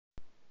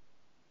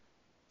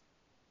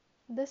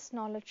This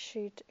knowledge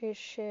sheet is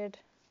shared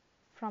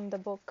from the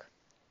book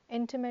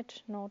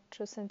Intimate Note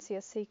to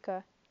Sincere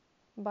Seeker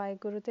by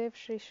Gurudev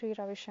Sri Sri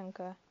Ravi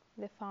Shankar,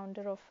 the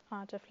founder of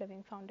Art of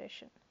Living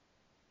Foundation.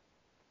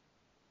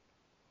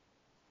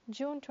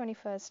 June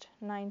 21st,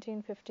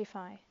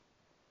 1955,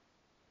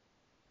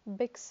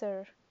 Big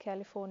Sur,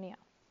 California.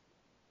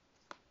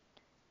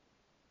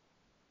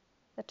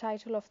 The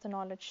title of the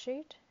knowledge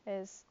sheet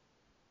is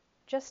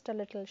Just a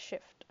Little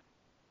Shift.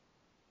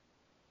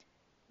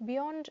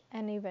 Beyond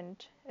an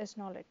event is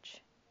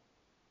knowledge.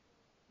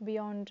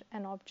 Beyond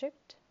an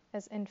object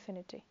is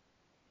infinity.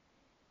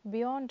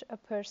 Beyond a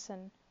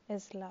person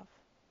is love.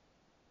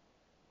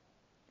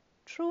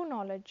 True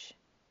knowledge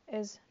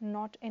is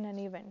not in an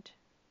event,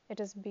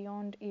 it is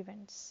beyond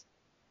events.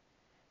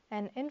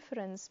 An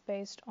inference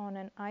based on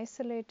an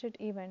isolated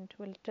event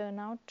will turn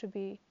out to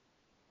be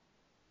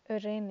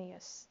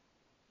erroneous.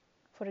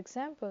 For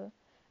example,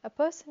 a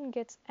person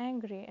gets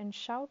angry and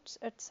shouts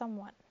at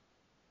someone.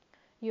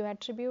 You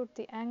attribute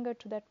the anger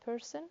to that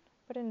person,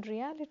 but in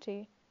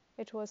reality,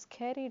 it was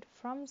carried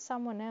from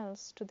someone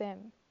else to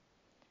them,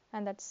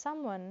 and that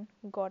someone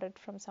got it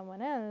from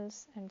someone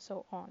else, and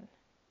so on.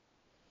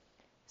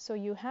 So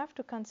you have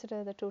to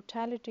consider the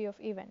totality of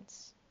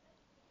events.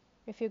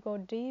 If you go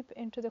deep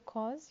into the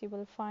cause, you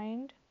will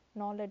find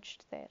knowledge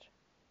there.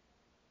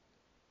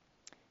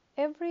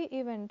 Every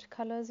event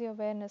colors your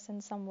awareness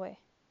in some way: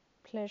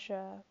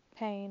 pleasure,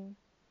 pain,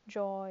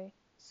 joy,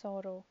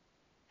 sorrow,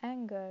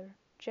 anger,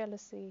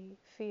 jealousy,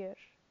 fear.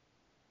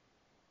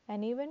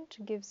 An event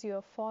gives you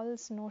a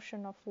false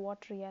notion of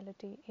what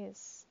reality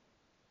is.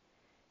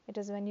 It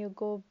is when you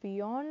go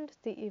beyond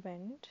the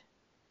event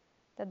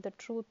that the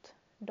truth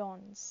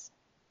dawns.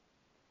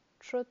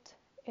 Truth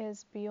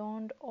is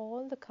beyond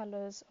all the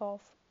colors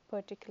of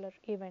particular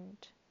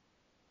event.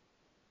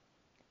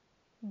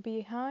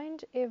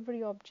 Behind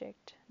every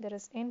object there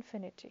is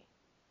infinity.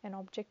 An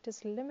object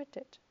is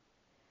limited.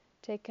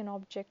 Take an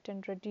object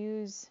and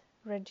reduce,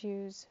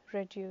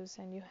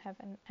 and you have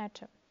an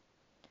atom.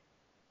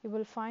 You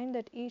will find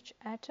that each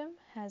atom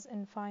has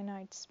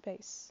infinite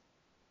space.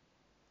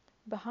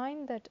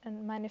 Behind that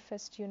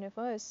manifest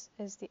universe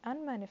is the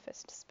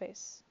unmanifest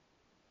space.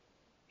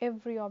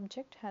 Every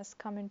object has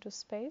come into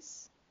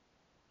space,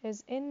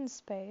 is in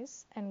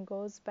space, and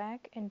goes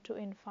back into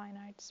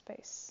infinite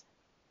space.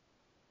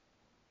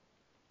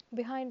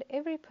 Behind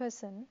every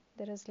person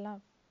there is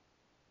love.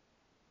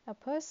 A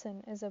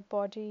person is a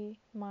body,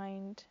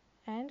 mind,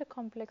 and a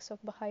complex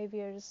of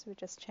behaviors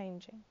which is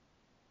changing.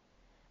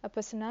 A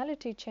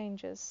personality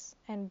changes,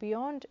 and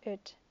beyond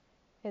it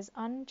is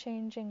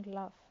unchanging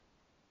love.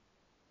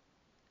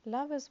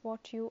 Love is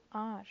what you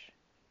are.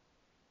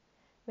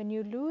 When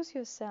you lose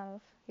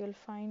yourself, you'll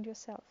find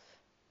yourself.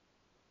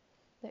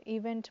 The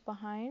event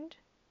behind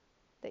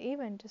the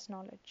event is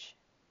knowledge.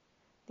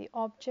 The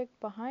object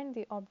behind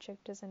the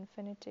object is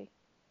infinity.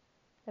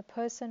 The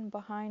person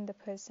behind the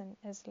person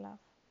is love.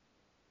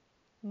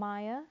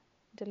 Maya,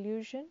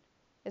 delusion,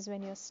 is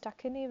when you're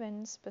stuck in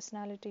events,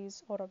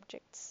 personalities, or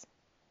objects.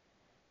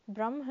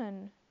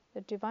 Brahman, the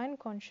divine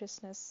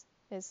consciousness,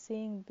 is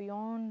seeing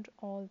beyond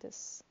all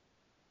this.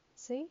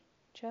 See,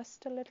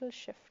 just a little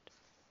shift.